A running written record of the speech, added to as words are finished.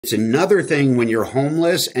It's another thing when you're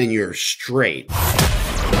homeless and you're straight.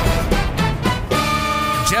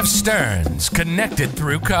 Jeff Stearns, connected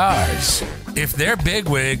through cars. If they're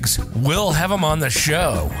bigwigs, we'll have them on the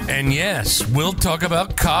show. And yes, we'll talk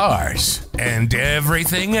about cars and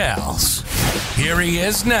everything else. Here he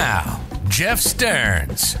is now, Jeff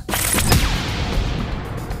Stearns.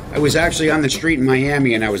 I was actually on the street in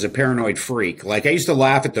Miami and I was a paranoid freak. Like, I used to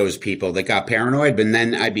laugh at those people that got paranoid, but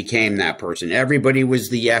then I became that person. Everybody was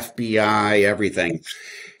the FBI, everything.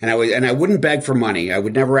 And I wouldn't beg for money. I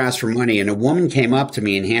would never ask for money. And a woman came up to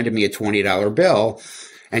me and handed me a $20 bill.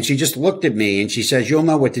 And she just looked at me and she says, "You'll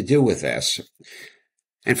know what to do with this."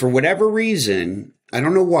 And for whatever reason, I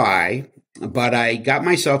don't know why, but I got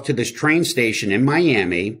myself to this train station in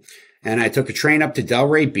Miami. And I took a train up to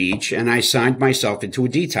Delray Beach and I signed myself into a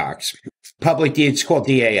detox. It's called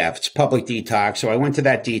DAF. It's public detox. So I went to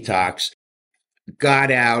that detox, got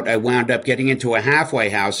out. I wound up getting into a halfway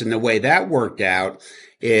house. And the way that worked out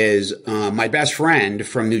is my best friend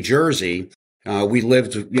from New Jersey. We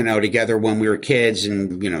lived, together when we were kids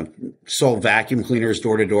and, sold vacuum cleaners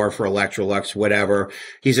door to door for Electrolux, whatever.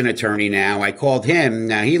 He's an attorney now. I called him.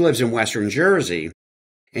 Now he lives in Western Jersey.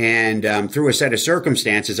 And through a set of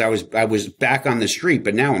circumstances, I was back on the street,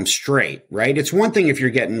 but now I'm straight, right? It's one thing if you're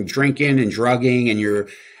getting drinking and drugging and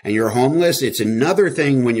you're homeless. It's another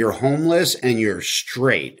thing when you're homeless and you're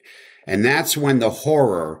straight. And that's when the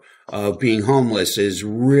horror of being homeless is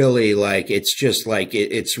really like, it's just like,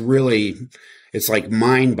 it's like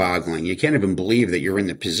mind boggling. You can't even believe that you're in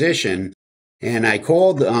the position. And I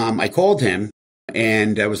called him.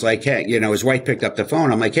 And I was like, hey, his wife picked up the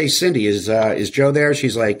phone. I'm like, "Hey, Cindy, is Joe there?"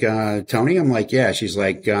 She's like, "Tony?" I'm like, "Yeah." She's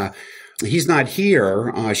like, "He's not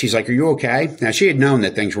here." She's like, "Are you okay?" Now, she had known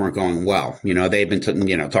that things weren't going well. They'd been,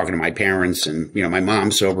 talking to my parents and, my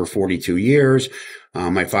mom's sober 42 years.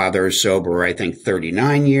 My father is sober, I think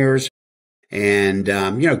 39 years. And,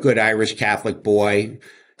 good Irish Catholic boy.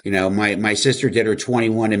 My sister did her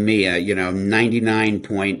 21andMe,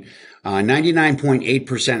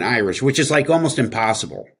 99.8% Irish, which is like almost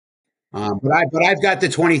impossible. But I've got the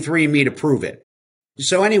 23andMe to prove it.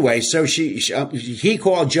 So anyway, so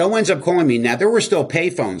Joe ends up calling me. Now there were still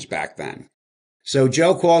payphones back then. So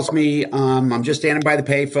Joe calls me. I'm just standing by the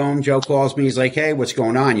payphone. Joe calls me. He's like, "Hey, what's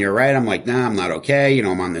going on? You all right?" I'm like, "Nah, I'm not okay.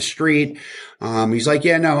 I'm on the street." He's like,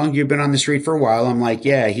 "Yeah, no, you've been on the street for a while." I'm like,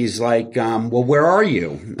 "Yeah." He's like, "Well, where are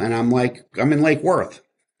you?" And I'm like, "I'm in Lake Worth."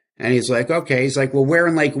 And he's like, "Okay." He's like, "Well, where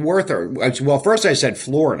in Lake Worth well, first I said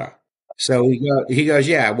Florida. So he goes,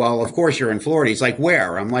 "Yeah, well, of course you're in Florida." He's like,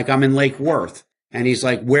 "Where?" I'm like, "I'm in Lake Worth." And he's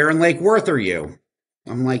like, "Where in Lake Worth are you?"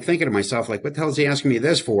 I'm like thinking to myself, like, what the hell is he asking me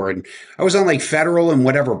this for? And I was on like Federal and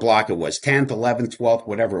whatever block it was, 10th, 11th, 12th,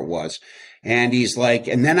 whatever it was. And he's like,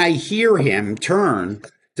 and then I hear him turn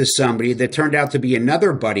to somebody that turned out to be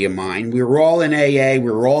another buddy of mine. We were all in AA.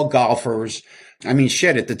 We were all golfers. I mean,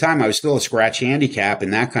 shit, at the time I was still a scratch handicap in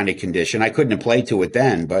that kind of condition. I couldn't have played to it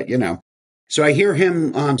then, but So I hear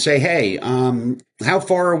him say, "Hey, how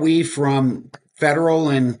far are we from Federal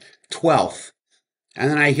and 12th? And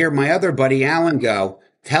then I hear my other buddy, Alan, go,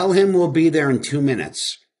 "Tell him we'll be there in 2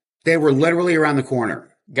 minutes." They were literally around the corner.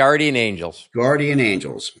 Guardian angels. Guardian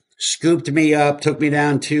angels. Scooped me up, took me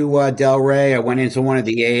down to Delray. I went into one of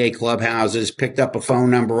the AA clubhouses, picked up a phone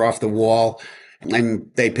number off the wall. And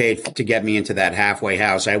they paid to get me into that halfway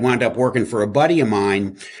house. I wound up working for a buddy of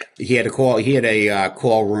mine. He had a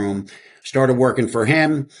call room. Started working for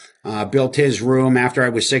him, built his room. After I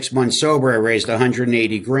was 6 months sober, I raised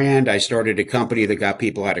 $180,000. I started a company that got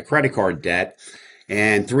people out of credit card debt.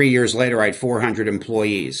 And 3 years later, I had 400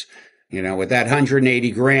 employees. With that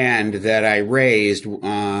 $180,000 that I raised,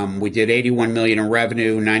 we did $81 million in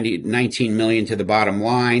revenue, $19 million to the bottom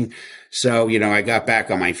line. So, I got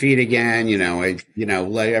back on my feet again.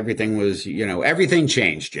 Everything was, everything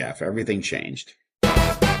changed, Jeff. Everything changed.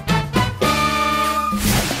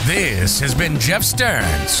 This has been Jeff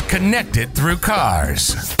Stearns, connected through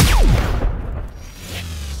cars.